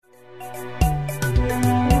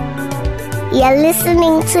You're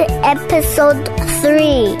listening to episode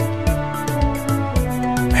 3.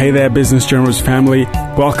 Hey there, Business Generals family.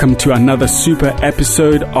 Welcome to another super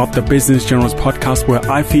episode of the Business Generals podcast, where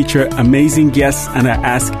I feature amazing guests and I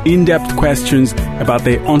ask in-depth questions about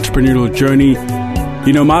their entrepreneurial journey.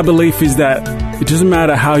 You know, my belief is that it doesn't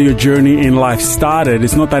matter how your journey in life started.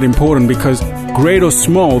 It's not that important, because great or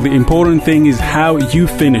small, the important thing is how you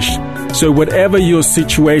finished. So whatever your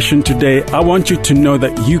situation today, I want you to know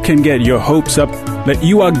that you can get your hopes up, that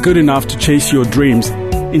you are good enough to chase your dreams.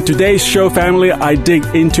 In today's show, family, I dig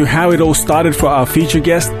into how it all started for our featured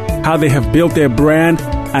guest, how they have built their brand,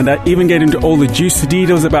 and I even get into all the juicy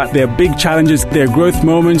details about their big challenges, their growth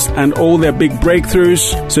moments, and all their big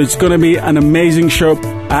breakthroughs. So it's going to be an amazing show.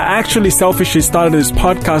 I actually selfishly started this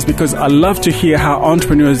podcast because I love to hear how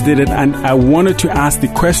entrepreneurs did it, and I wanted to ask the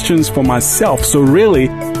questions for myself. So really,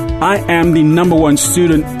 I am the number one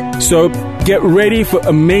student. So get ready for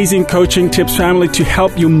amazing coaching tips, family, to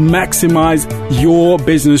help you maximize your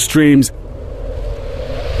business dreams.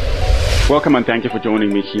 Welcome and thank you for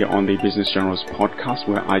joining me here on the Business Generals podcast,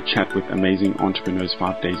 where I chat with amazing entrepreneurs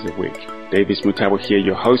 5 days a week. Davis Mutabo here,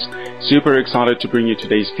 your host. Super excited to bring you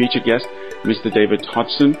today's featured guest, Mr. David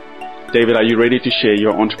Hodgson. David, are you ready to share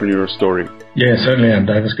your entrepreneurial story? Yeah, certainly am,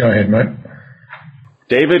 Davis. Go ahead, mate.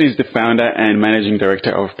 David is the founder and managing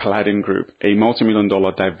director of Paladin Group, a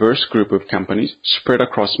multimillion-dollar diverse group of companies spread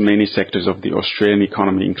across many sectors of the Australian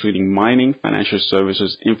economy, including mining, financial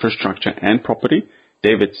services, infrastructure, and property.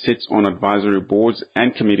 David sits on advisory boards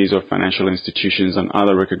and committees of financial institutions and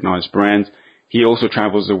other recognized brands. He also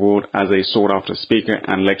travels the world as a sought-after speaker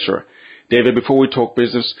and lecturer. David, before we talk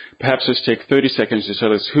business, perhaps just take 30 seconds to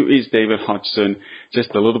tell us who is David Hodgson,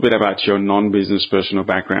 just a little bit about your non-business personal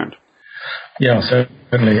background. Yeah,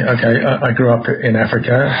 certainly. Okay, I grew up in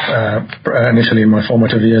Africa. Initially, my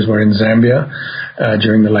formative years were in Zambia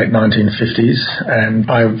during the late 1950s,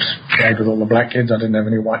 and I played with all the black kids. I didn't have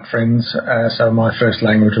any white friends, so my first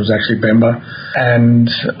language was actually Bemba. And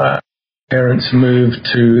parents moved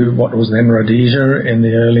to what was then Rhodesia in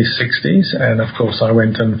the early 60s, and of course I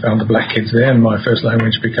went and found the black kids there, and my first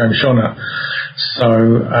language became Shona.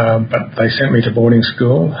 So, but they sent me to boarding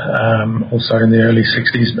school also in the early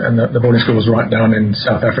 60s, and the boarding school was right down in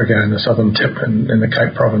South Africa in the southern tip in the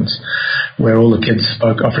Cape Province, where all the kids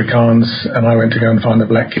spoke Afrikaans, and I went to go and find the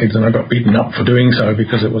black kids, and I got beaten up for doing so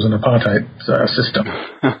because it was an apartheid system.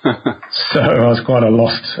 So I was quite a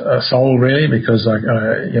lost soul, really, because I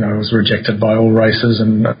was rejected by all races,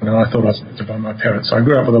 and I thought I was rejected by my parents. So I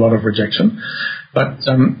grew up with a lot of rejection. But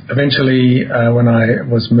eventually, when I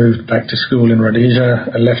was moved back to school in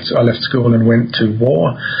Rhodesia, I left school and went to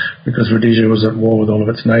war, because Rhodesia was at war with all of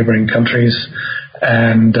its neighbouring countries.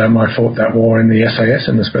 And I fought that war in the SAS,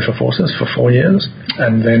 in the Special Forces, for 4 years,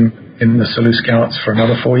 and then in the Selous Scouts for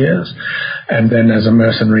another 4 years, and then as a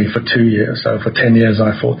mercenary for 2 years. So for 10 years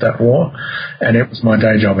I fought that war, and it was my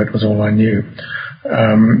day job. It was all I knew.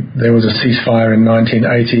 There was a ceasefire in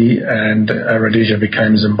 1980, and Rhodesia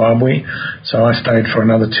became Zimbabwe. So I stayed for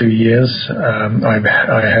another 2 years. I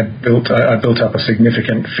built up a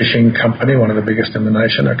significant fishing company, one of the biggest in the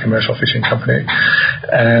nation, a commercial fishing company,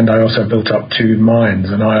 and I also built up 2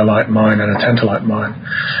 mines, an iolite mine and a tantalite mine.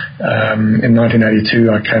 In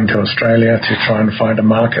 1982, I came to Australia to try and find a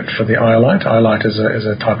market for the iolite. Iolite is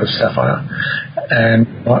a type of sapphire. And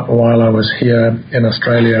while I was here in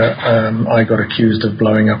Australia, I got accused of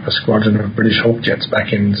blowing up a squadron of British Hawk jets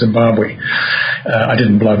back in Zimbabwe. I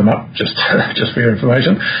didn't blow them up, just for your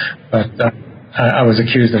information, but I was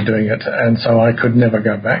accused of doing it, and so I could never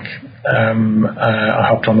go back. I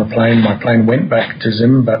hopped on the plane. My plane went back to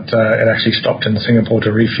Zim, but it actually stopped in Singapore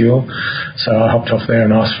to refuel. So I hopped off there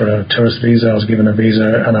and asked for a tourist visa. I was given a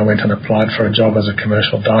visa, and I went and applied for a job as a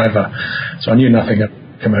commercial diver. So I knew nothing about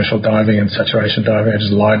commercial diving and saturation diving. I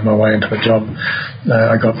just lied my way into a job.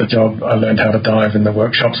 I got the job. I learned how to dive in the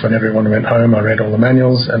workshops when everyone went home. I read all the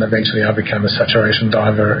manuals, and eventually I became a saturation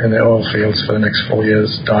diver in the oil fields for the next 4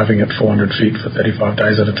 years, diving at 400 feet for 35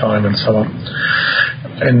 days at a time, and so on.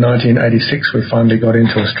 In 1986, we finally got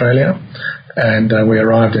into Australia, and we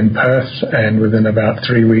arrived in Perth, and within about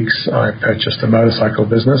 3 weeks I purchased a motorcycle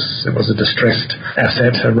business. It was a distressed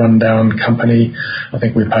asset, a rundown company. I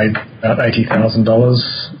think we paid about $80,000,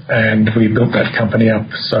 and we built that company up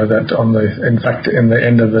so that in the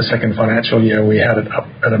end of the second financial year we had it up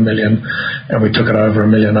at $1 million, and we took it over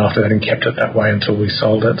 $1 million after that and kept it that way until we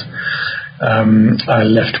sold it. I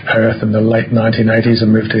left Perth in the late 1980s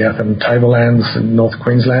and moved to the Atherton Tablelands in North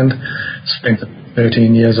Queensland, spent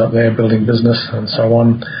 13 years up there building business and so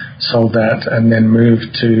on, sold that, and then moved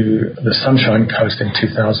to the Sunshine Coast in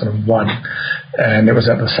 2001. And it was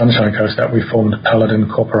at the Sunshine Coast that we formed Paladin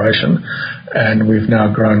Corporation, and we've now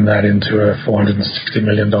grown that into a $460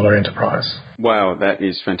 million enterprise. Wow, that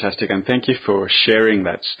is fantastic. And thank you for sharing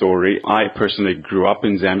that story. I personally grew up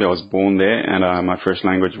in Zambia. I was born there, and my first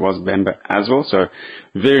language was Bemba as well. So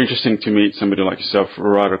very interesting to meet somebody like yourself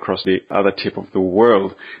right across the other tip of the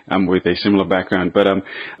world with a similar background. But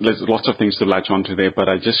there's lots of things to latch onto there, but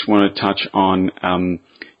I just want to touch on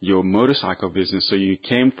your motorcycle business. So you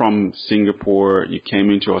came from Singapore, you came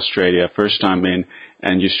into Australia, first time in,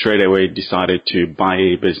 and you straight away decided to buy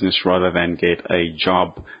a business rather than get a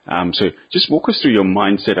job. So just walk us through your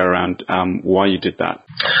mindset around why you did that.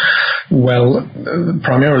 Well,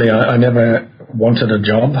 primarily I never wanted a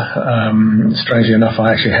job. Strangely enough,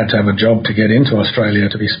 I actually had to have a job to get into Australia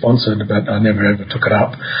to be sponsored, but I never ever took it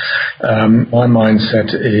up. My mindset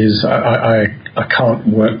is I can't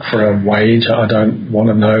work for a wage. I don't want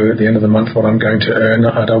to know at the end of the month what I'm going to earn.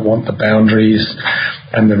 I don't want the boundaries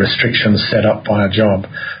and the restrictions set up by a job.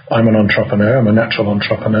 I'm an entrepreneur. I'm a natural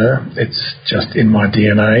entrepreneur. It's just in my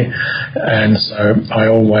DNA. And so I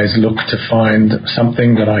always look to find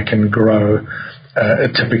something that I can grow.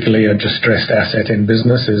 Typically a distressed asset in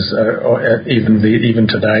business is, even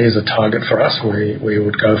today, is a target for us. We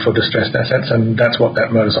would go for distressed assets, and that's what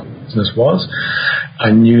that motorcycle business was.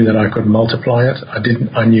 I knew that I could multiply it.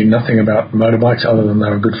 I knew nothing about motorbikes other than they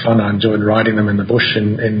were good fun. I enjoyed riding them in the bush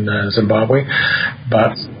in Zimbabwe,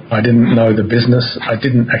 but I didn't know the business. I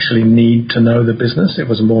didn't actually need to know the business. It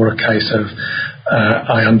was more a case of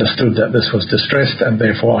I understood that this was distressed, and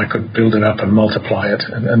therefore I could build it up and multiply it.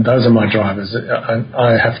 And those are my drivers.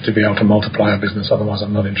 I have to be able to multiply a business, otherwise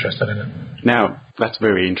I'm not interested in it. Now, that's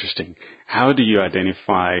very interesting. How do you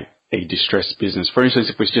identify a distressed business? For instance,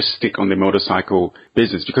 if we just stick on the motorcycle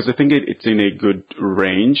business, because I think it's in a good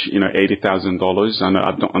range, $80,000.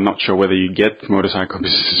 I'm not sure whether you get motorcycle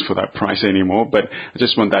businesses for that price anymore, but I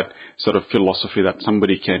just want that sort of philosophy that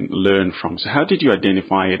somebody can learn from. So how did you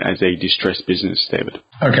identify it as a distressed business, David?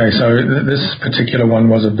 Okay, so this particular one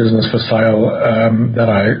was a business for sale that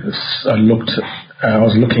I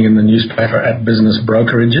was looking in the newspaper at business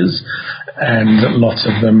brokerages, and lots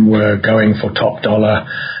of them were going for top dollar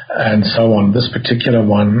and so on. This particular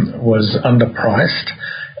one was underpriced,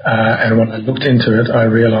 and when I looked into it, I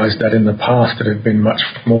realized that in the past it had been much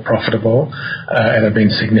more profitable. It had been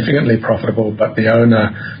significantly profitable, but the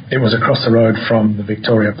owner, it was across the road from the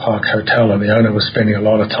Victoria Park Hotel, and the owner was spending a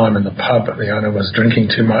lot of time in the pub, but the owner was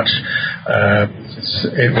drinking too much.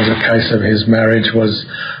 It was a case of his marriage was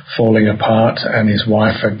falling apart, and his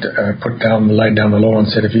wife had laid down the law and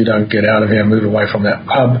said, if you don't get out of here, move away from that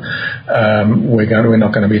pub, we're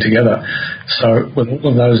not going to be together. So with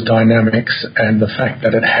all of those dynamics and the fact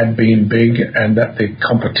that it had been big and that the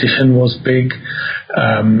competition was big,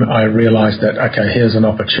 I realized that, okay, here's an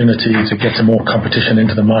opportunity to get some more competition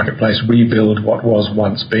into the marketplace, rebuild what was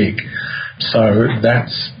once big. So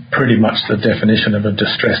that's pretty much the definition of a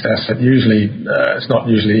distressed asset. Usually, it's not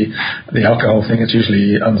usually the alcohol thing, it's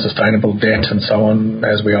usually unsustainable debt and so on,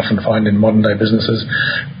 as we often find in modern day businesses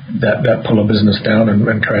that pull a business down and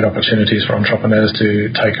create opportunities for entrepreneurs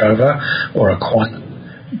to take over or acquire.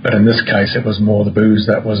 But in this case, it was more the booze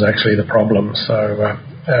that was actually the problem. So,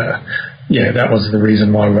 that was the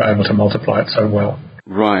reason why we were able to multiply it so well.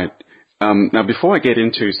 Right. Now, before I get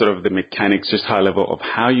into sort of the mechanics, just high level of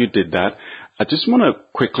how you did that, I just want to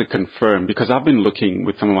quickly confirm, because I've been looking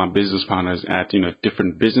with some of my business partners at,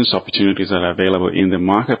 different business opportunities that are available in the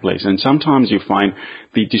marketplace. And sometimes you find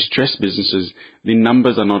the distressed businesses, the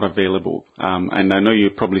numbers are not available. And I know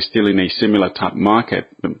you're probably still in a similar type market,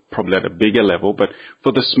 probably at a bigger level. But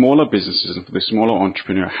for the smaller businesses and for the smaller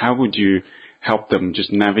entrepreneur, how would you help them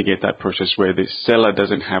just navigate that process where the seller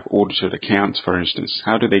doesn't have audited accounts, for instance?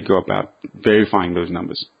 How do they go about verifying those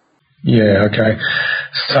numbers? Yeah, okay.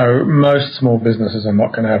 So most small businesses are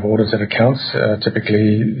not going to have audited accounts.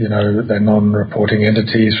 Typically, they're non-reporting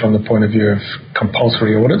entities from the point of view of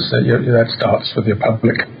compulsory audits. That starts with your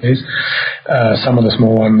public companies. Some of the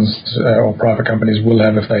small ones or private companies will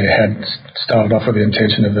have if they had started off with the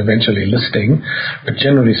intention of eventually listing. But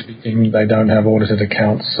generally speaking, they don't have audited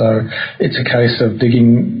accounts. So it's a case of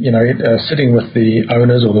digging, sitting with the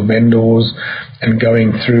owners or the vendors and going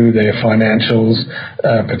through their financials,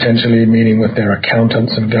 potentially meeting with their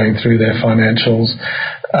accountants and going through their financials.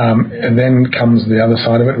 And then comes the other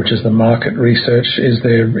side of it, which is the market research. Is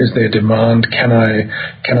there demand? Can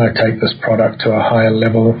I take this product to a higher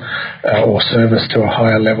level or service to a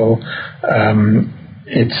higher level?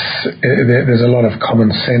 There's a lot of common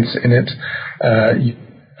sense in it.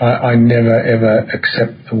 I never ever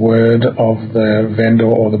accept the word of the vendor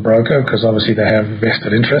or the broker, because obviously they have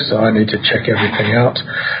vested interest, so I need to check everything out.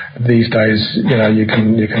 These days, you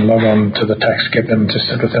can log on to the tax, get them to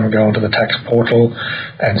sit with them and go onto the tax portal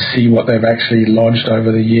and see what they've actually lodged over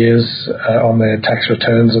the years on their tax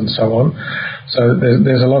returns and so on. So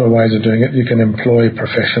there's a lot of ways of doing it. You can employ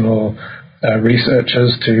professional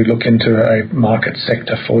researchers to look into a market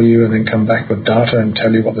sector for you and then come back with data and tell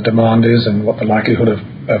you what the demand is and what the likelihood of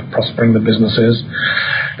prospering the business is.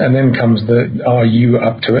 And then comes are you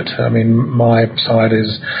up to it? I mean, my side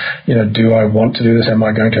is, do I want to do this? Am I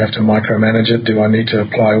going to have to micromanage it? Do I need to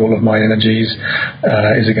apply all of my energies?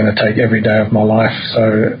 Is it going to take every day of my life?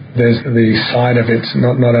 So there's the side of it,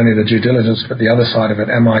 not only the due diligence, but the other side of it.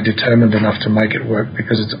 Am I determined enough to make it work?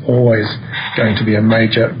 Because it's always going to be a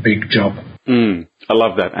major, big job. I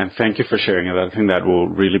love that, and thank you for sharing it. I think that will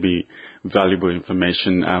really be valuable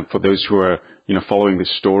information for those who are, following the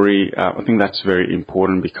story. I think that's very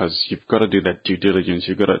important, because you've got to do that due diligence.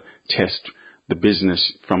 You've got to test the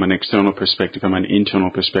business from an external perspective, from an internal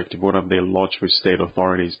perspective. What have they lodged with state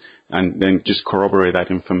authorities? And then just corroborate that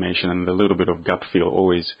information, and a little bit of gut feel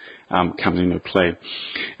always comes into play.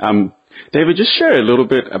 David, just share a little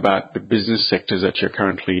bit about the business sectors that you're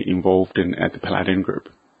currently involved in at the Paladin Group.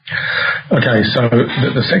 Okay, so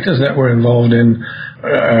the sectors that we're involved in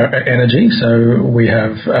are energy. So we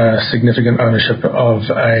have significant ownership of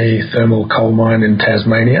a thermal coal mine in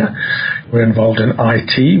Tasmania. We're involved in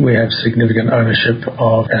IT. We have significant ownership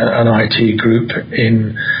of an IT group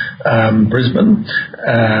in Brisbane.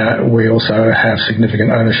 We also have significant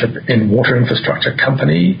ownership in water infrastructure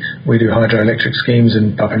company. We do hydroelectric schemes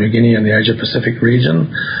in Papua New Guinea and the Asia Pacific region.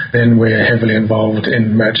 Then we're heavily involved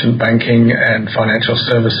in merchant banking and financial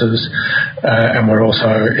services. And we're also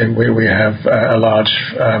we have a large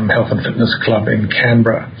health and fitness club in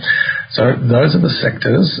Canberra. So those are the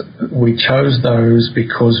sectors. We chose those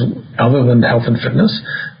because, other than health and fitness,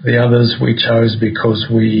 the others we chose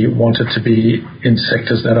because we wanted to be in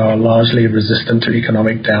sectors that are largely resistant to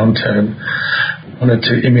economic downturn. We wanted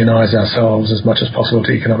to immunize ourselves as much as possible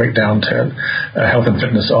to economic downturn. Health and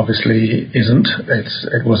fitness obviously isn't.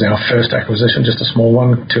 It was our first acquisition, just a small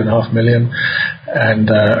one, $2.5 million.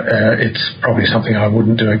 And it's probably something I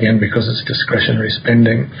wouldn't do again because it's discretionary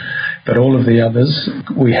spending. But all of the others,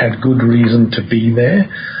 we had good reason to be there.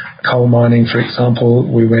 Coal mining, for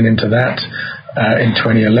example, we went into that in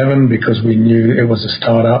 2011 because we knew it was a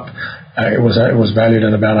startup. It was valued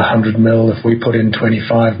at about 100 mil. If we put in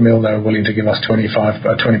 25 mil, they were willing to give us 20%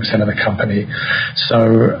 of the company.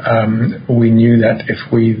 So we knew that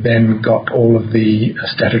if we then got all of the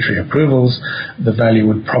statutory approvals, the value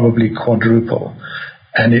would probably quadruple.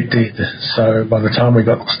 And it did. So by the time we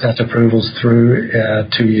got stat approvals through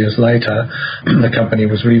 2 years later, the company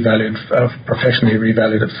was professionally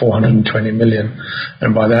revalued at $420 million.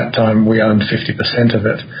 And by that time, we owned 50% of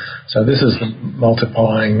it. So this is the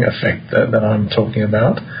multiplying effect that I'm talking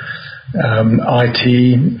about. IT,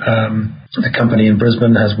 the company in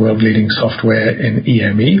Brisbane has world-leading software in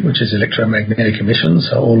EME, which is electromagnetic emissions.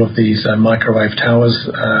 So all of these microwave towers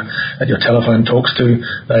that your telephone talks to,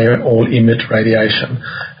 they all emit radiation,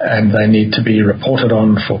 and they need to be reported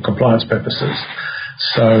on for compliance purposes.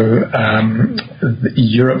 So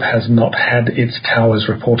Europe has not had its towers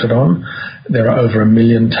reported on. There are over 1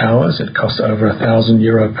 million towers. It costs over €1,000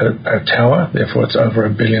 per tower. Therefore, it's over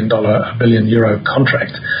 $1 billion euro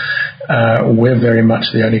contract. We're very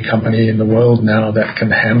much the only company in the world now that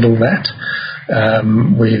can handle that.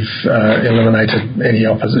 We've eliminated any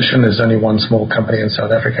opposition. There's only one small company in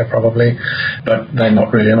South Africa probably, but they're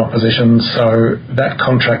not really in opposition. So that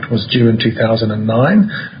contract was due in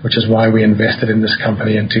 2009, which is why we invested in this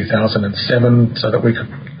company in 2007 so that we could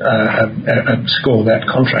score that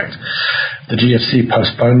contract. The GFC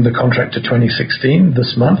postponed the contract to 2016,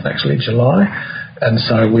 this month, actually July. And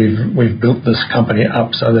so we've built this company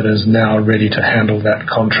up so that it is now ready to handle that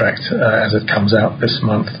contract as it comes out this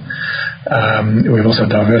month. We've also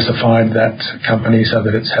diversified that company so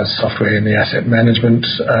that it has software in the asset management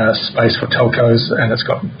space for telcos, and it's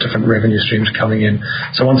got different revenue streams coming in.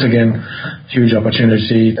 So once again, huge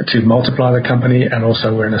opportunity to multiply the company, and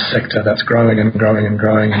also we're in a sector that's growing and growing and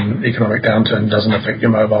growing, and economic downturn doesn't affect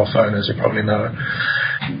your mobile phone, as you probably know.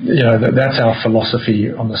 That's our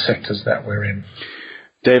philosophy on the sectors that we're in.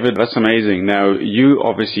 David, that's amazing. Now, you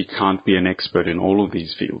obviously can't be an expert in all of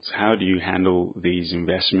these fields. How do you handle these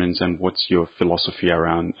investments, and what's your philosophy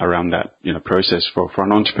around that process for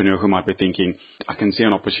an entrepreneur who might be thinking, I can see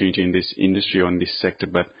an opportunity in this industry or in this sector,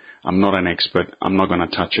 but I'm not an expert. I'm not going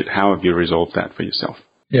to touch it. How have you resolved that for yourself?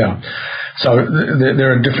 Yeah. So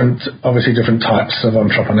there are obviously different types of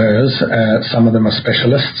entrepreneurs. Some of them are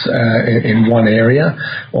specialists in one area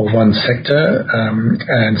or one sector,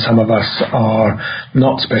 and some of us are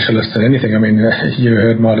not specialists in anything. I mean, you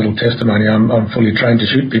heard my little testimony. I'm fully trained to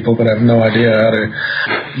shoot people, but I have no idea how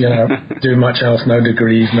to, do much else. No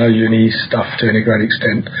degrees, no uni stuff to any great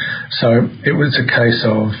extent. So it was a case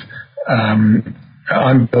of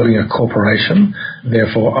I'm building a corporation,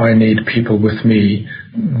 therefore I need people with me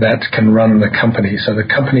that can run the company. So the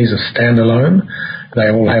companies are standalone. They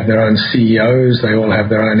all have their own CEOs, they all have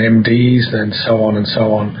their own MDs, and so on and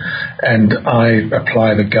so on. And I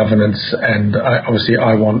apply the governance, and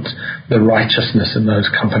I want the righteousness in those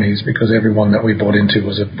companies, because everyone that we bought into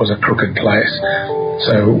was a crooked place.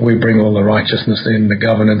 So we bring all the righteousness in, the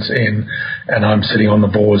governance in, and I'm sitting on the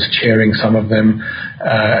boards chairing some of them,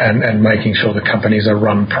 and making sure the companies are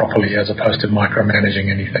run properly as opposed to micromanaging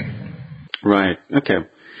anything. Right. Okay.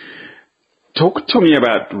 Talk to me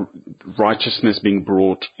about righteousness being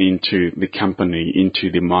brought into the company,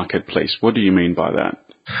 into the marketplace. What do you mean by that?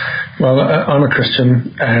 Well, I'm a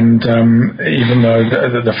Christian, and even though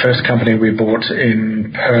the first company we bought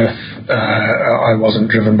in Perth, I wasn't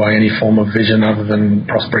driven by any form of vision other than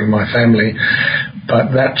prospering my family.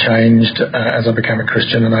 But that changed as I became a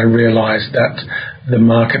Christian, and I realized that the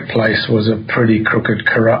marketplace was a pretty crooked,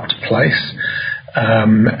 corrupt place.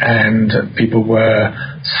 And people were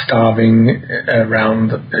starving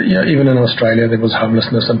around, even in Australia there was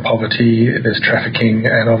homelessness and poverty, there's trafficking,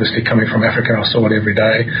 and obviously coming from Africa I saw it every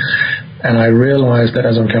day. And I realized that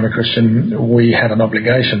as I became a Christian, we had an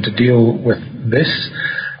obligation to deal with this,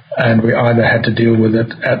 and we either had to deal with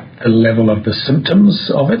it at the level of the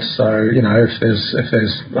symptoms of it. So, if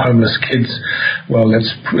there's homeless kids, well,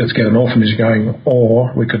 let's get an orphanage going,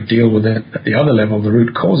 or we could deal with it at the other level, the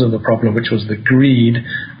root cause of the problem, which was the greed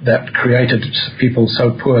that created people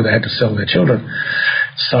so poor they had to sell their children.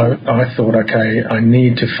 So I thought, okay, I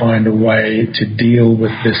need to find a way to deal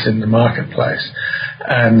with this in the marketplace.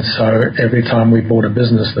 And so every time we bought a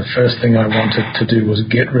business, the first thing I wanted to do was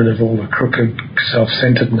get rid of all the crooked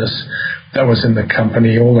self-centeredness that was in the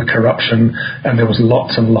company, all the corruption, and there was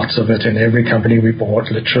lots and lots of it in every company we bought.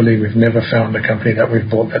 Literally, we've never found a company that we've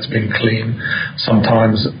bought that's been clean,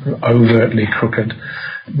 sometimes overtly crooked.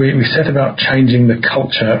 We set about changing the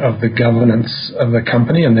culture of the governance of the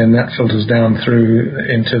company, and then that filters down through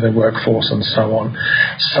into the workforce and so on,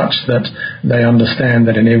 such that they understand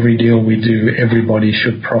that in every deal we do, everybody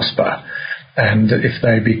should prosper. And if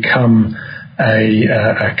they become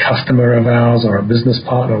a customer of ours or a business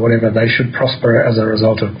partner or whatever, they should prosper as a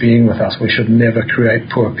result of being with us. We should never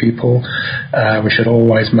create poor people. We should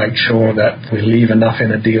always make sure that we leave enough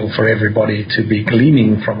in a deal for everybody to be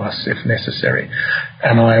gleaning from us if necessary.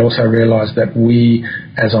 And I also realize that we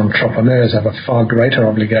as entrepreneurs have a far greater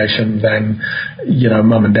obligation than,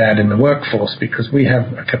 mum and dad in the workforce, because we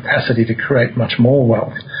have a capacity to create much more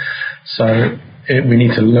wealth. So we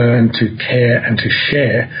need to learn to care and to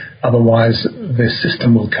share, otherwise the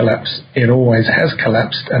system will collapse. It always has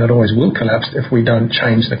collapsed, and it always will collapse if we don't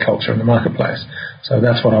change the culture in the marketplace. So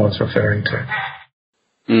that's what I was referring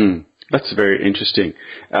to. That's very interesting.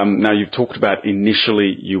 Now, you've talked about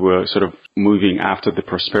initially you were sort of moving after the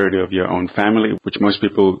prosperity of your own family, which most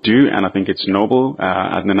people do, and I think it's noble.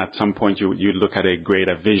 And then at some point you look at a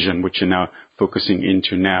greater vision, which you're now focusing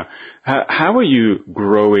into now. How are you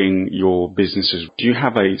growing your businesses? Do you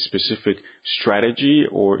have a specific strategy,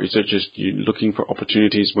 or is it just you looking for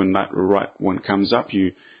opportunities when that right one comes up,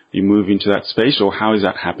 you move into that space, or how is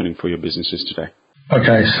that happening for your businesses today?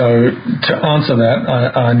 Okay, so to answer that,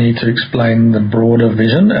 I need to explain the broader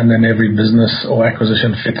vision, and then every business or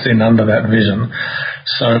acquisition fits in under that vision.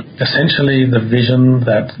 So essentially the vision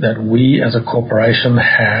that we as a corporation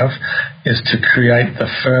have is to create the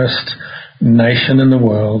first nation in the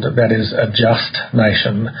world that is a just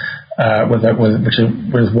nation, with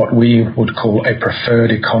what we would call a preferred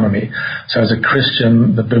economy. So as a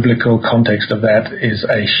Christian, the biblical context of that is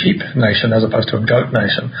a sheep nation as opposed to a goat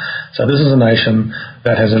nation. So this is a nation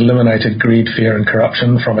that has eliminated greed, fear, and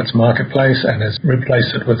corruption from its marketplace and has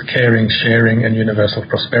replaced it with caring, sharing, and universal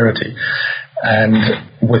prosperity. And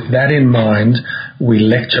with that in mind, we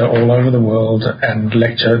lecture all over the world, and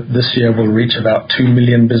this year will reach about 2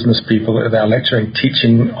 million business people with our lecturing,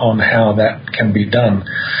 teaching on how that can be done.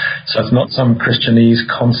 So it's not some Christianese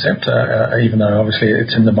concept, even though obviously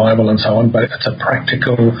it's in the Bible and so on, but it's a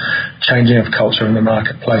practical changing of culture in the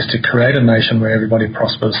marketplace to create a nation where everybody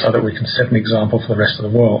prospers so that we can set an example for the rest of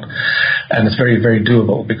the world. And it's very, very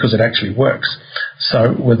doable because it actually works.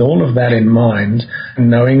 So with all of that in mind,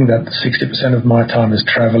 knowing that 60% of my time is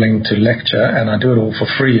traveling to lecture, and I do it all for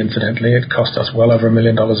free, incidentally. It costs us well over $1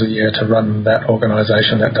 million a year to run that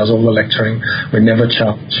organization that does all the lecturing. We never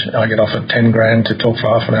charge. I get offered 10 grand to talk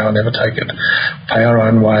for half an hour, never take it. Pay our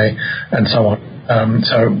own way, and so on.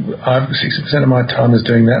 So 60% of my time is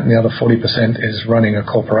doing that, and the other 40% is running a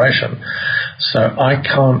corporation. So I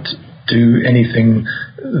can't do anything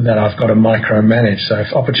that I've got to micromanage. So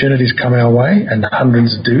if opportunities come our way, and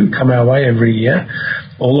hundreds do come our way every year,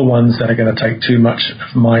 all the ones that are going to take too much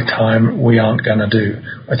of my time, we aren't going to do.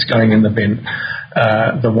 It's going in the bin.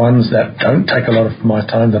 The ones that don't take a lot of my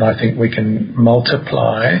time, that I think we can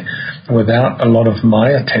multiply without a lot of my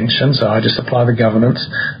attention, so I just apply the governance,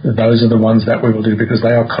 those are the ones that we will do because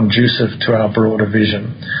they are conducive to our broader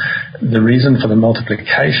vision. The reason for the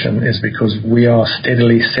multiplication is because we are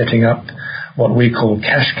steadily setting up what we call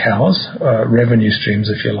cash cows, revenue streams,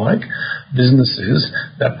 if you like, businesses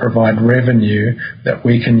that provide revenue that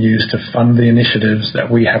we can use to fund the initiatives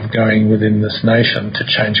that we have going within this nation to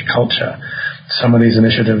change culture. Some of these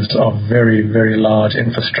initiatives are very, very large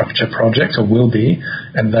infrastructure projects, or will be,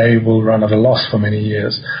 and they will run at a loss for many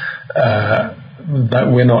years.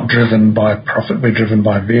 That we're not driven by profit, we're driven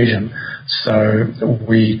by vision. So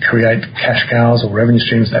we create cash cows or revenue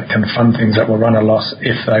streams that can fund things that will run a loss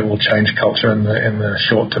if they will change culture in the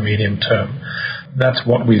short to medium term. That's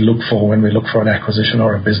what we look for when we look for an acquisition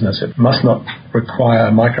or a business. It must not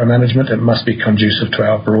require micromanagement. It must be conducive to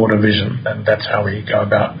our broader vision, and that's how we go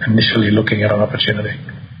about initially looking at an opportunity.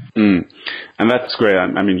 And that's great.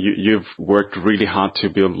 I mean, you've worked really hard to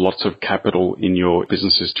build lots of capital in your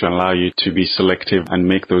businesses to allow you to be selective and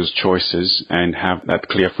make those choices and have that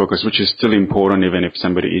clear focus, which is still important even if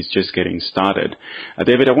somebody is just getting started.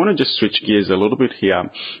 David, I want to just switch gears a little bit here.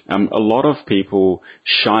 A lot of people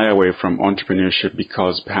shy away from entrepreneurship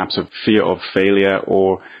because perhaps of fear of failure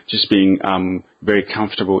or just being very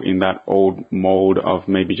comfortable in that old mold of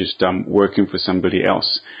maybe just working for somebody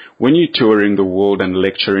else. When you're touring the world and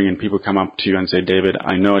lecturing and people come up to you and say, David,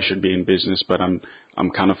 I know I should be in business, but I'm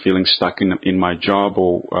kind of feeling stuck in my job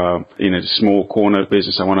or in a small corner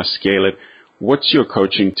business, I want to scale it. What's your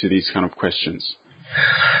coaching to these kind of questions?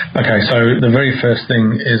 Okay, so the very first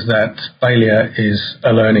thing is that failure is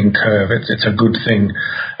a learning curve. It's a good thing.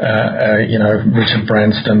 Richard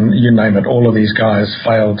Branson, you name it, all of these guys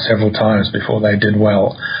failed several times before they did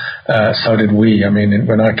well. So did we. I mean,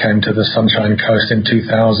 when I came to the Sunshine Coast in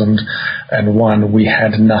 2001, we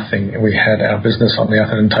had nothing. We had our business on the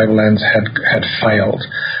Atherton Tablelands had failed.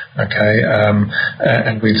 Okay,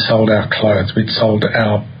 and we'd sold our clothes. We'd sold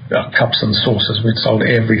our cups and saucers. We'd sold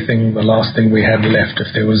everything. The last thing we had left,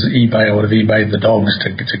 if there was eBay, I would have eBayed the dogs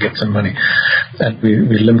to get some money. And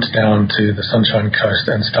we limped down to the Sunshine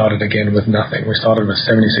Coast and started again with nothing. We started with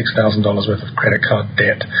 $76,000 worth of credit card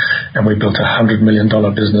debt, and we built a $100 million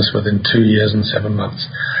business within 2 years and 7 months.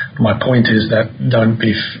 My point is that don't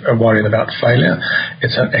be worried about failure.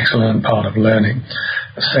 It's an excellent part of learning.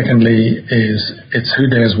 Secondly it's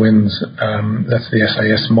who dares wins. That's the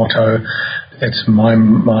SAS motto. It's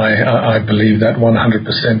I believe that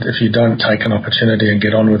 100%. If you don't take an opportunity and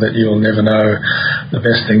get on with it, you'll never know. The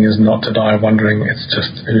best thing is not to die wondering. It's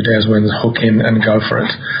just who dares wins, hook in and go for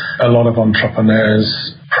it. A lot of entrepreneurs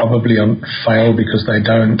probably fail because they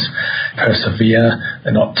don't persevere.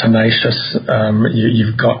 They're not tenacious.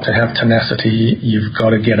 You've got to have tenacity. You've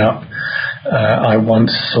got to get up. I once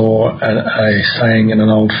saw a saying in an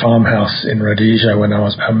old farmhouse in Rhodesia when I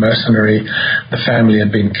was a mercenary. The family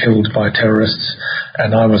had been killed by terrorists,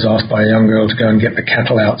 and I was asked by a young girl to go and get the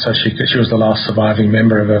cattle out. So she was the last surviving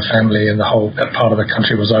member of her family, and that part of the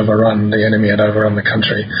country was overrun. The enemy had overrun the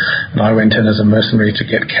country, and I went in as a mercenary to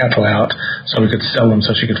get cattle out so we could sell them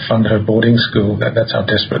so she could fund her boarding school. That's how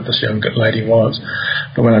desperate this young lady was.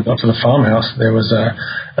 But when I got to the farmhouse, there was a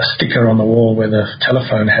sticker on the wall where the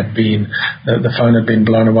telephone had been. The phone had been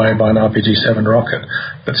blown away by an RPG-7 rocket.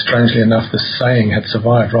 But strangely enough, the saying had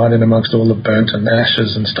survived right in amongst all the burnt and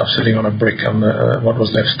ashes and stuff sitting on a brick on what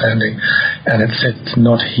was left standing. And it said, it's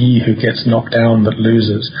not he who gets knocked down that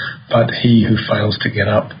loses, but he who fails to get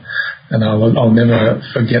up. And I'll never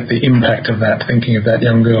forget the impact of that, thinking of that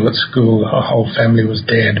young girl at school. Her whole family was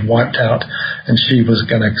dead, wiped out, and she was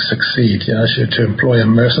going to succeed. She had to employ a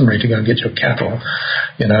mercenary to go and get your cattle.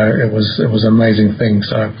 It was an amazing thing.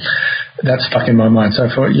 So that stuck in my mind.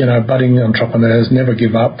 So for, budding entrepreneurs, never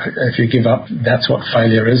give up. If you give up, that's what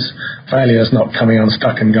failure is. Failure is not coming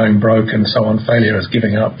unstuck and going broke and so on. Failure is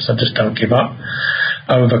giving up. So just don't give up.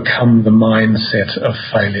 Overcome the mindset of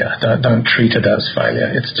failure. Don't treat it as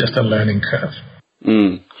failure. It's just a learning curve.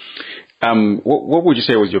 What would you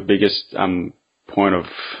say was your biggest point of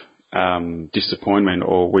disappointment,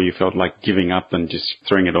 or where you felt like giving up and just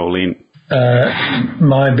throwing it all in?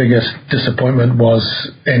 My biggest disappointment was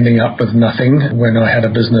ending up with nothing when I had a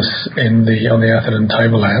business on the Atherton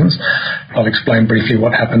Tablelands. I'll explain briefly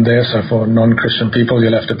what happened there. So for non-Christian people,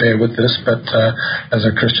 you'll have to bear with this, but as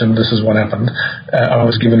a Christian, this is what happened. I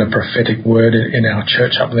was given a prophetic word in our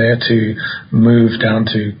church up there to move down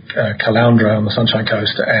to Caloundra on the Sunshine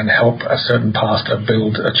Coast and help a certain pastor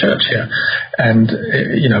build a church here, and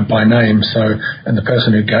by name. And the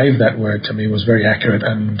person who gave that word to me was very accurate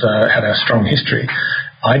and had a strong history.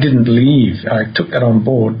 I didn't leave. I took that on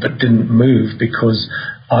board but didn't move because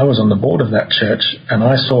I was on the board of that church and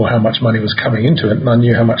I saw how much money was coming into it, and I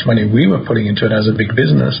knew how much money we were putting into it as a big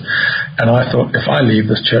business. And I thought, if I leave,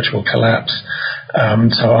 this church will collapse.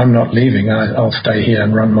 So I'm not leaving. I'll stay here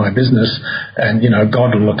and run my business, and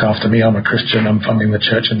God will look after me. I'm a Christian. I'm funding the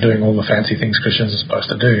church and doing all the fancy things Christians are supposed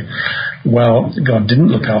to do. Well, God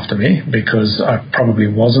didn't look after me because I probably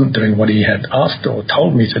wasn't doing what he had asked or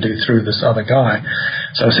told me to do through this other guy.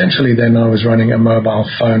 So essentially then I was running a mobile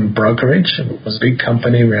phone brokerage. It was a big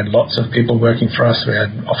company. We had lots of people working for us. We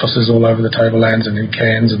had offices all over the Tablelands and in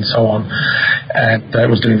Cairns and so on. And it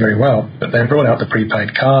was doing very well. But they brought out the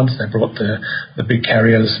prepaid cards. They brought the big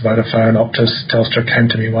carriers, Vodafone, Optus, Telstra came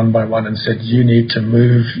to me one by one and said, you need to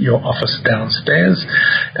move your office downstairs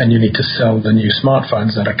and you need to sell the new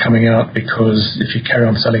smartphones that are coming out, because if you carry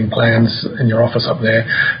on selling plans in your office up there,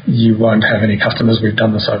 you won't have any customers. We've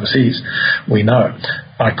done this overseas. We know.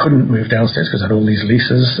 I couldn't move downstairs because I had all these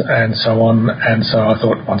leases and so on. And so I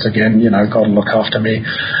thought, once again, God will look after me.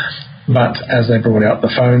 But as they brought out the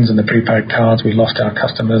phones and the prepaid cards, we lost our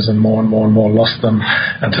customers and more lost them,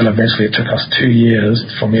 until eventually it took us 2 years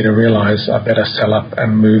for me to realize I better sell up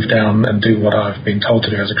and move down and do what I've been told to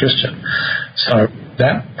do as a Christian. So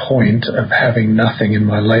that point of having nothing in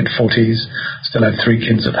my late 40s, still had 3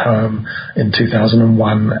 kids at home in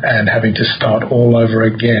 2001, and having to start all over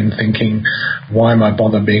again thinking, why am I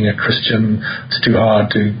bother being a Christian? It's too hard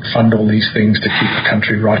to fund all these things to keep the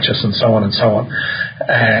country righteous and so on and so on.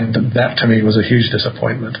 And that to me was a huge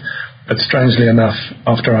disappointment. But strangely enough,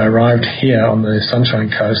 after I arrived here on the Sunshine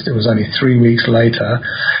Coast, it was only 3 weeks later,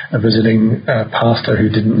 a visiting pastor who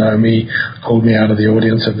didn't know me called me out of the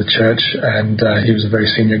audience of the church, and he was a very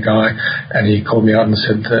senior guy, and he called me out and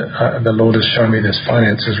said that the Lord has shown me there's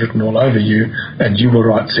finances written all over you, and you will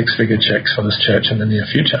write 6-figure checks for this church in the near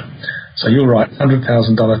future. So you'll write $100,000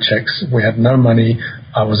 checks. We had no money.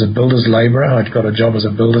 I was a builder's labourer. I'd got a job as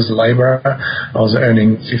a builder's labourer. I was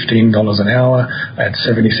earning $15 an hour. I had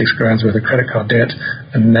 76 grand's worth of credit card debt.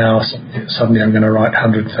 And now suddenly I'm going to write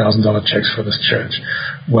 $100,000 checks for this church.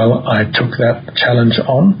 Well, I took that challenge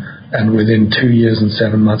on, and within 2 years and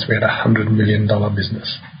 7 months, we had a $100 million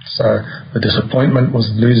business. So the disappointment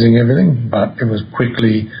was losing everything, but it was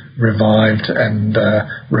quickly revived and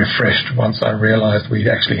refreshed once I realized we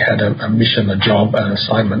actually had a mission, a job, an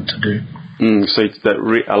assignment to do. So it's that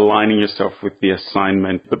realigning yourself with the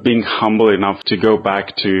assignment, but being humble enough to go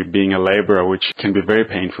back to being a laborer, which can be very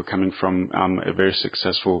painful coming from a very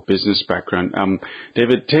successful business background.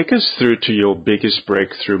 David, take us through to your biggest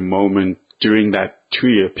breakthrough moment during that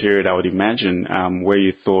 2-year period, I would imagine, where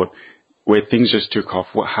you thought, where things just took off.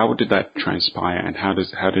 How did that transpire, and how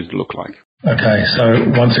did it look like? Okay, so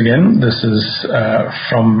once again, this is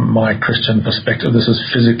from my Christian perspective. This is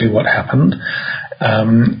physically what happened.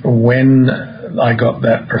 When I got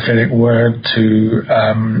that prophetic word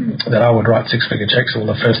that I would write 6-figure checks, well,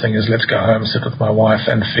 the first thing is, let's go home, sit with my wife,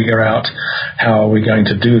 and figure out how are we going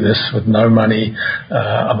to do this with no money.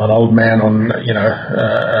 I'm an old man on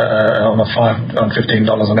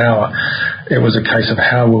 $15 an hour. It was a case of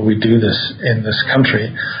how will we do this in this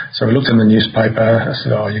country. So we looked in the newspaper. I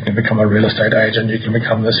said, you can become a real estate agent, you can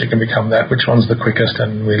become this, you can become that. Which one's the quickest?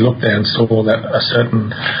 And we looked there and saw that a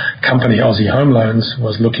certain company, Aussie Home Loans,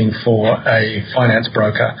 was looking for a finance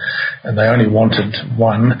broker, and they only wanted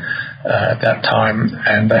one at that time,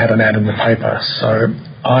 and they had an ad in the paper. So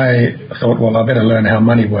I thought, well, I better learn how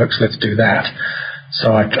money works. Let's do that.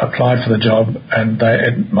 So I applied for the job, and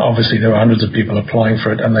obviously there were hundreds of people applying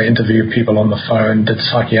for it, and they interviewed people on the phone, did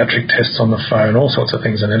psychiatric tests on the phone, all sorts of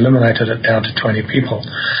things, and eliminated it down to 20 people.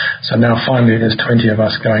 So now finally there's 20 of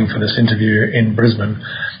us going for this interview in Brisbane.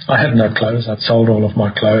 I had no clothes. I'd sold all of my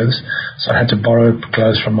clothes, so I had to borrow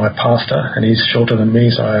clothes from my pastor, and he's shorter than me,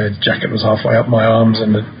 so his jacket was halfway up my arms,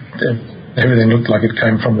 and everything looked like it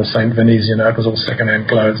came from the St. Vinny's, it was all second-hand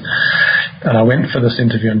clothes. And I went for this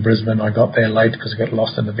interview in Brisbane. I got there late because I got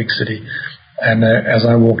lost in the big city. And as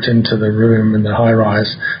I walked into the room in the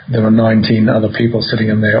high-rise, there were 19 other people sitting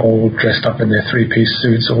in there, all dressed up in their three-piece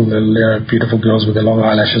suits, all the beautiful girls with their long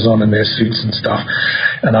eyelashes on and their suits and stuff.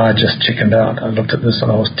 And I just chickened out. I looked at this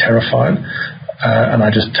and I was terrified. And I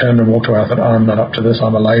just turned and walked away. I thought, I'm not up to this.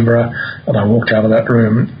 I'm a labourer. And I walked out of that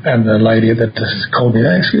room, and the lady that just called me,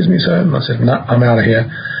 hey, excuse me, sir. And I said, no, I'm out of here.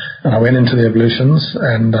 And I went into the ablutions,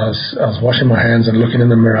 and I was washing my hands and looking in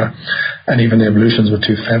the mirror, and even the ablutions were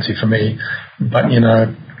too fancy for me. But,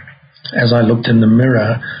 as I looked in the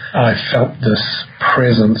mirror, I felt this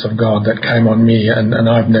presence of God that came on me, and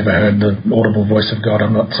I've never heard the audible voice of God.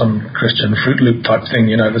 I'm not some Christian Fruit Loop type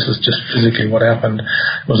thing, this is just physically what happened.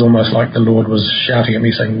 It was almost like the Lord was shouting at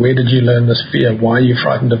me saying, where did you learn this fear? Why are you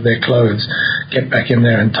frightened of their clothes? Get back in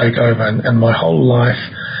there and take over. And my whole life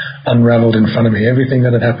unraveled in front of me. Everything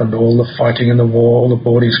that had happened, all the fighting in the war, all the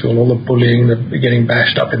boarding school, all the bullying, the getting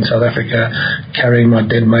bashed up in South Africa, carrying my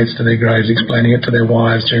dead mates to their graves, explaining it to their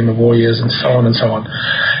wives during the war years, and so on and so on.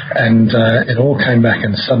 And it all came back,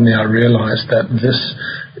 and suddenly I realized that this,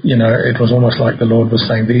 it was almost like the Lord was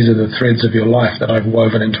saying, these are the threads of your life that I've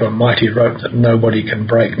woven into a mighty rope that nobody can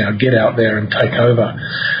break. Now get out there and take over.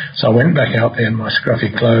 So I went back out there in my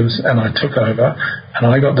scruffy clothes, and I took over, and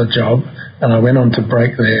I got the job. And I went on to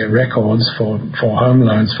break their records for home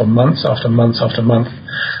loans for months after months after month.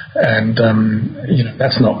 And,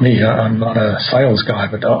 that's not me. I'm not a sales guy,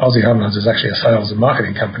 but Aussie Home Loans is actually a sales and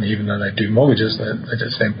marketing company. Even though they do mortgages,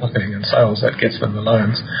 it's their marketing and sales that gets them the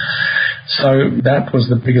loans. So that was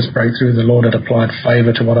the biggest breakthrough. The Lord had applied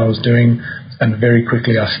favor to what I was doing. And very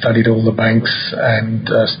quickly I studied all the banks and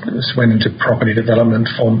went into property development,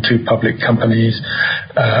 formed 2 public companies,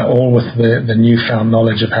 all with the newfound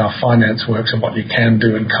knowledge of how finance works and what you can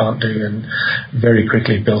do and can't do, and very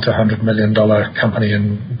quickly built a $100 million company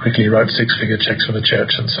and quickly wrote 6-figure checks for the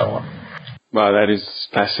church and so on. Wow, that is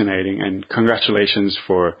fascinating, and congratulations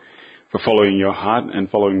for following your heart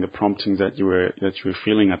and following the promptings that you were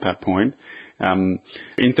feeling at that point.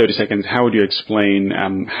 In 30 seconds, how would you explain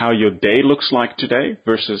how your day looks like today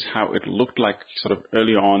versus how it looked like sort of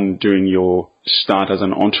early on during your start as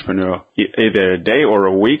an entrepreneur, either a day or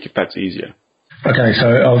a week, if that's easier? Okay, so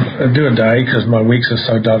I'll do a day because my weeks are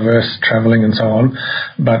so diverse, traveling and so on.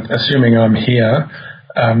 But assuming I'm here,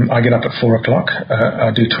 I get up at 4 o'clock.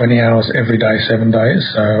 I do 20 hours every day, 7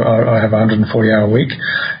 days. So I have a 140-hour week.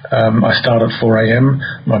 I start at 4 a.m.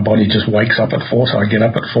 My body just wakes up at 4, so I get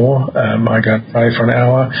up at 4. I go and pray for an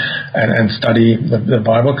hour and study the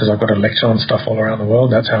Bible because I've got a lecture on stuff all around the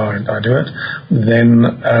world. That's how I do it. Then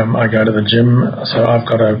I go to the gym. So I've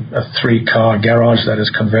got a 3-car garage that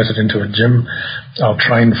is converted into a gym. I'll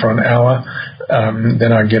train for an hour.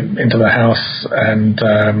 Then I get into the house and,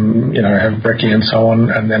 have brekkie and so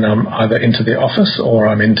on, and then I'm either into the office or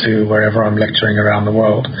I'm into wherever I'm lecturing around the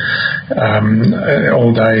world.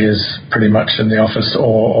 All day is pretty much in the office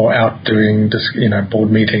or out doing,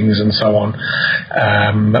 board meetings and so on.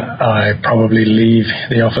 I probably leave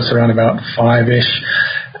the office around about 5-ish.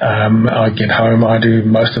 I get home, I do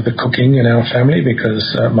most of the cooking in our family because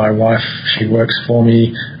my wife, she works for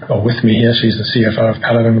me or with me here. She's the CFO of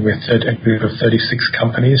Paladin with a group of 36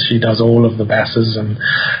 companies. She does all of the BASs and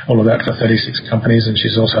all of that for 36 companies, and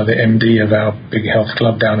she's also the MD of our big health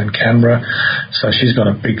club down in Canberra. So she's got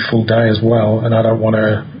a big full day as well, and I don't want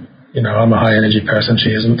to, I'm a high energy person, she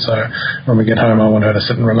isn't. So when we get home, I want her to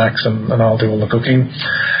sit and relax and I'll do all the cooking.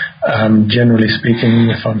 Generally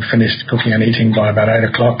speaking, if I'm finished cooking and eating by about 8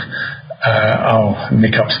 o'clock, I'll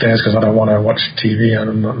nick upstairs because I don't want to watch TV.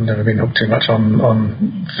 I've never been hooked too much on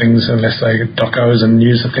things unless they docos and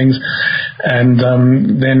news and things. And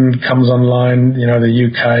then comes online, the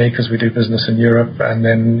UK, because we do business in Europe, and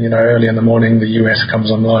then, early in the morning, the US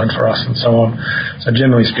comes online for us and so on. So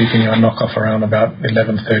generally speaking, I knock off around about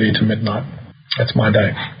 11:30 to midnight. That's my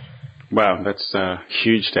day. Wow, that's a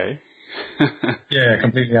huge day. Yeah,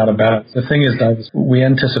 completely out of balance. The thing is, Dave, we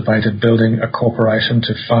anticipated building a corporation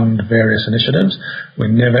to fund various initiatives. We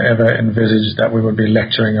never ever envisaged that we would be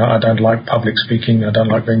lecturing. I don't like public speaking. I don't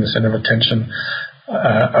like being the center of attention.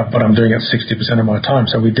 But I'm doing it 60% of my time.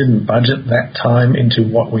 So we didn't budget that time into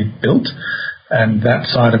what we built. And that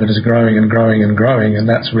side of it is growing and growing and growing. And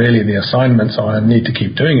that's really the assignment. So I need to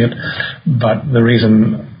keep doing it. But the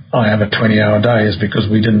reason I have a 20-hour day is because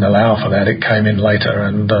we didn't allow for that. It came in later,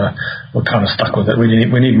 and we're kind of stuck with it. We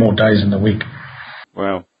need more days in the week.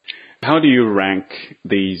 Well, how do you rank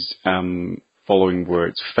these following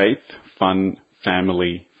words: faith, fun,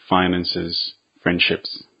 family, finances,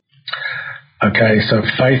 friendships? Okay, so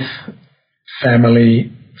faith,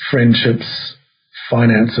 family, friendships,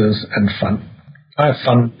 finances, and fun. I have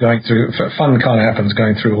fun going through. Fun kind of happens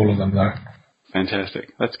going through all of them, though.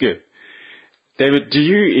 Fantastic. That's good. David, do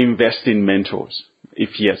you invest in mentors?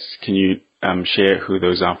 If yes, can you share who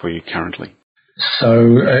those are for you currently?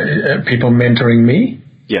 So, people mentoring me?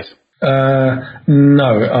 Yes.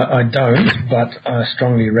 No, I don't, but I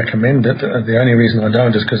strongly recommend it. The only reason I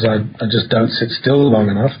don't is because I just don't sit still long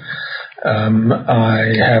enough.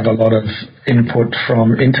 I have a lot of input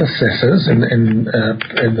from intercessors in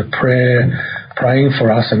the praying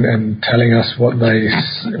for us and telling us what they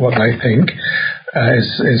think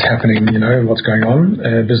is happening. What's going on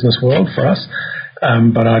in the business world for us.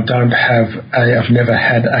 But I've never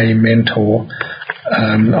had a mentor.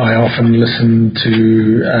 I often listen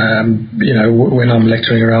to, when I'm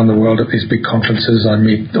lecturing around the world at these big conferences, I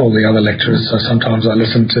meet all the other lecturers, so sometimes I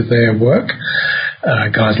listen to their work.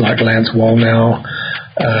 Guys like Lance Wallnow,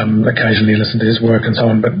 occasionally listen to his work and so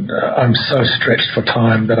on, but I'm so stretched for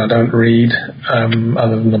time that I don't read,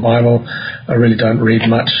 other than the Bible. I really don't read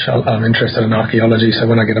much. I'm interested in archaeology, so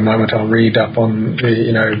when I get a moment I'll read up on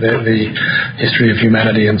the history of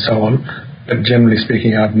humanity and so on. But generally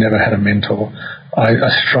speaking, I've never had a mentor. I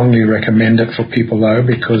strongly recommend it for people though,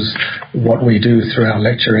 because what we do through our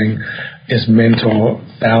lecturing is mentor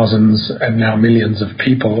thousands and now millions of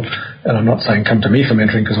people. And I'm not saying come to me for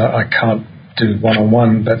mentoring because I can't do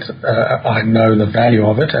one-on-one, but I know the value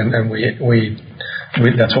of it, and we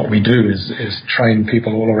that's what we do is train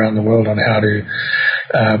people all around the world on how to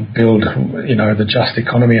build the just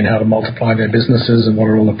economy and how to multiply their businesses and what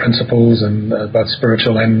are all the principles and both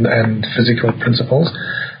spiritual and physical principles.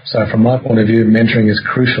 So from my point of view, mentoring is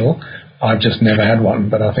crucial. I've just never had one,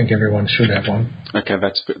 but I think everyone should have one. Okay,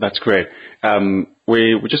 that's great.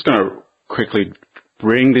 We're just going to quickly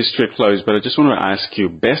bring this to a close, but I just want to ask you,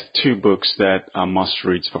 best 2 books that are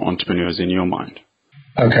must-reads for entrepreneurs in your mind.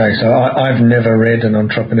 Okay, so I've never read an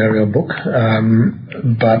entrepreneurial book,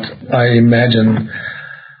 but I imagine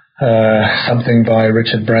something by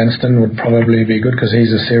Richard Branson would probably be good because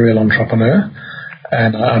he's a serial entrepreneur.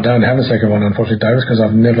 And I don't have a second one, unfortunately, Davis, because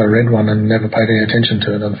I've never read one and never paid any attention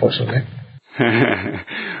to it, unfortunately.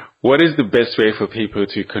 What is the best way for people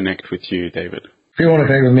to connect with you, David? If you want to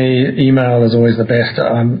connect with me, email is always the best.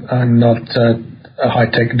 I'm not a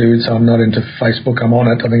high-tech dude, so I'm not into Facebook. I'm on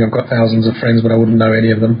it. I think I've got thousands of friends, but I wouldn't know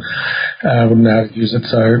any of them. I wouldn't know how to use it.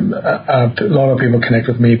 So a lot of people connect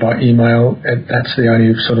with me by email. That's the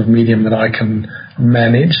only sort of medium that I can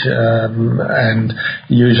manage. And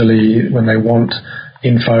usually when they want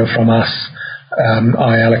info from us,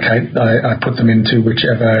 I put them into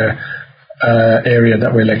whichever area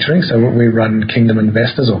that we're lecturing. So we run Kingdom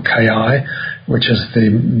Investors, or KI, which is the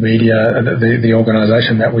media, the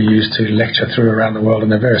organisation that we use to lecture through around the world,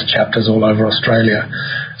 and there are various chapters all over Australia.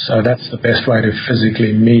 So that's the best way to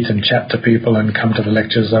physically meet and chat to people and come to the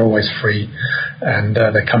lectures. They're always free, and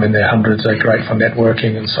they come in their hundreds. They're great for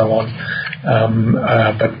networking and so on.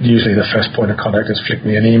 But usually the first point of contact is flick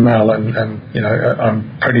me an email, and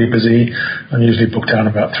I'm pretty busy. I'm usually booked out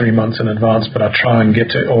about 3 months in advance, but I try and get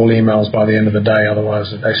to all emails by the end of the day.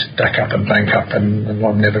 Otherwise they stack up and bank up, and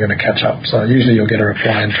I'm never going to catch up. So usually you'll get a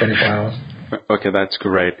reply in 24 hours. Okay, that's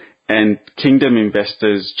great. And Kingdom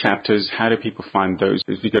Investors chapters, how do people find those?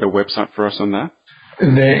 Have you got a website for us on that?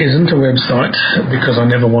 There isn't a website because I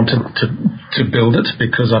never wanted to build it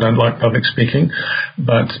because I don't like public speaking,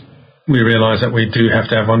 but we realize that we do have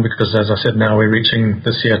to have one because, as I said, now we're reaching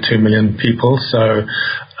this year 2 million people. So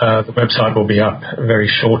the website will be up very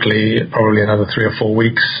shortly, probably another 3 or 4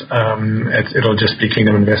 weeks. It'll just be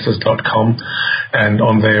kingdominvestors.com, and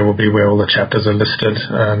on there will be where all the chapters are listed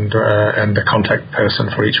and the contact person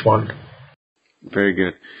for each one. Very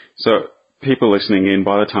good. So people listening in,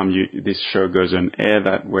 by the time this show goes on air,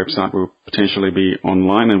 that website will potentially be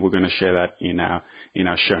online, and we're going to share that in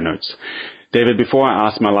our show notes. David, before I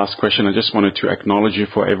ask my last question, I just wanted to acknowledge you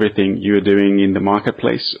for everything you're doing in the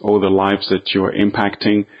marketplace, all the lives that you're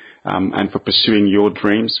impacting, and for pursuing your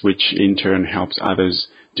dreams, which in turn helps others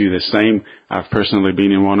do the same. I've personally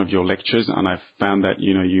been in one of your lectures, and I've found that,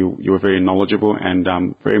 you were very knowledgeable and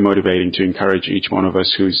very motivating to encourage each one of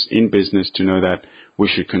us who's in business to know that we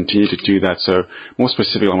should continue to do that. So more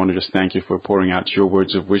specifically, I want to just thank you for pouring out your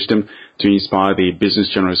words of wisdom to inspire the business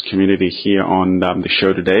generalist community here on the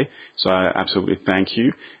show today. So I absolutely thank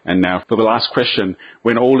you. And now for the last question,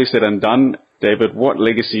 when all is said and done, David, what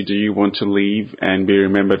legacy do you want to leave and be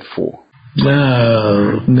remembered for?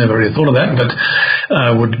 No, never really thought of that, but I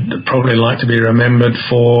would probably like to be remembered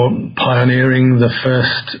for pioneering the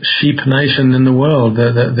first sheep nation in the world,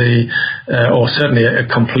 or certainly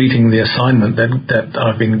completing the assignment that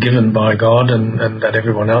I've been given by God and that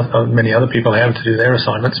everyone else, many other people have to do their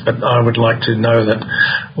assignments. But I would like to know that,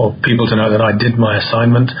 or people to know that I did my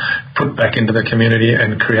assignment, put back into the community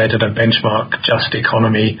and created a benchmark just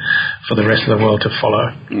economy for the rest of the world to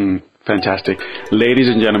follow. Fantastic. Ladies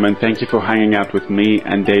and gentlemen, thank you for hanging out with me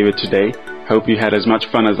and David today. Hope you had as much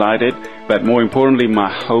fun as I did, but more importantly, my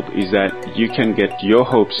hope is that you can get your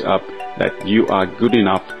hopes up that you are good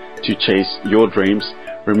enough to chase your dreams.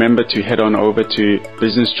 Remember to head on over to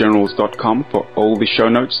businessgenerals.com for all the show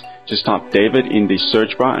notes. Just type David in the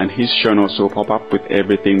search bar and his show notes will pop up with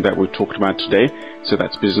everything that we talked about today. So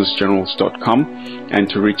that's businessgenerals.com. And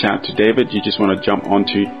to reach out to David, you just want to jump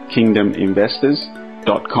onto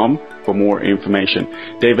kingdominvestors.com for more information.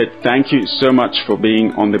 David, thank you so much for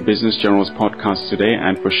being on the Business Generals podcast today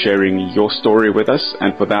and for sharing your story with us.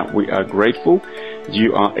 And for that, we are grateful.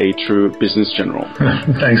 You are a true business general.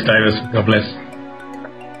 Thanks, David. God bless.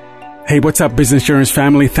 Hey, what's up, Business Generals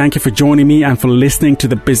family? Thank you for joining me and for listening to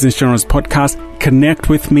the Business Generals podcast. Connect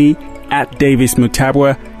with me at Davis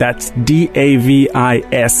Mutabwa. That's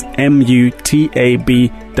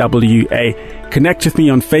DAVISMUTABWA. Connect with me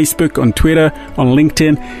on Facebook, on Twitter, on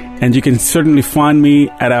LinkedIn, and you can certainly find me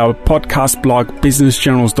at our podcast blog,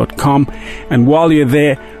 businessgenerals.com. And while you're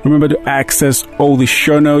there, remember to access all the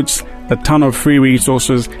show notes, a ton of free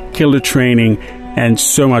resources, killer training, and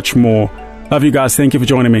so much more. Love you guys. Thank you for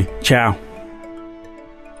joining me. Ciao.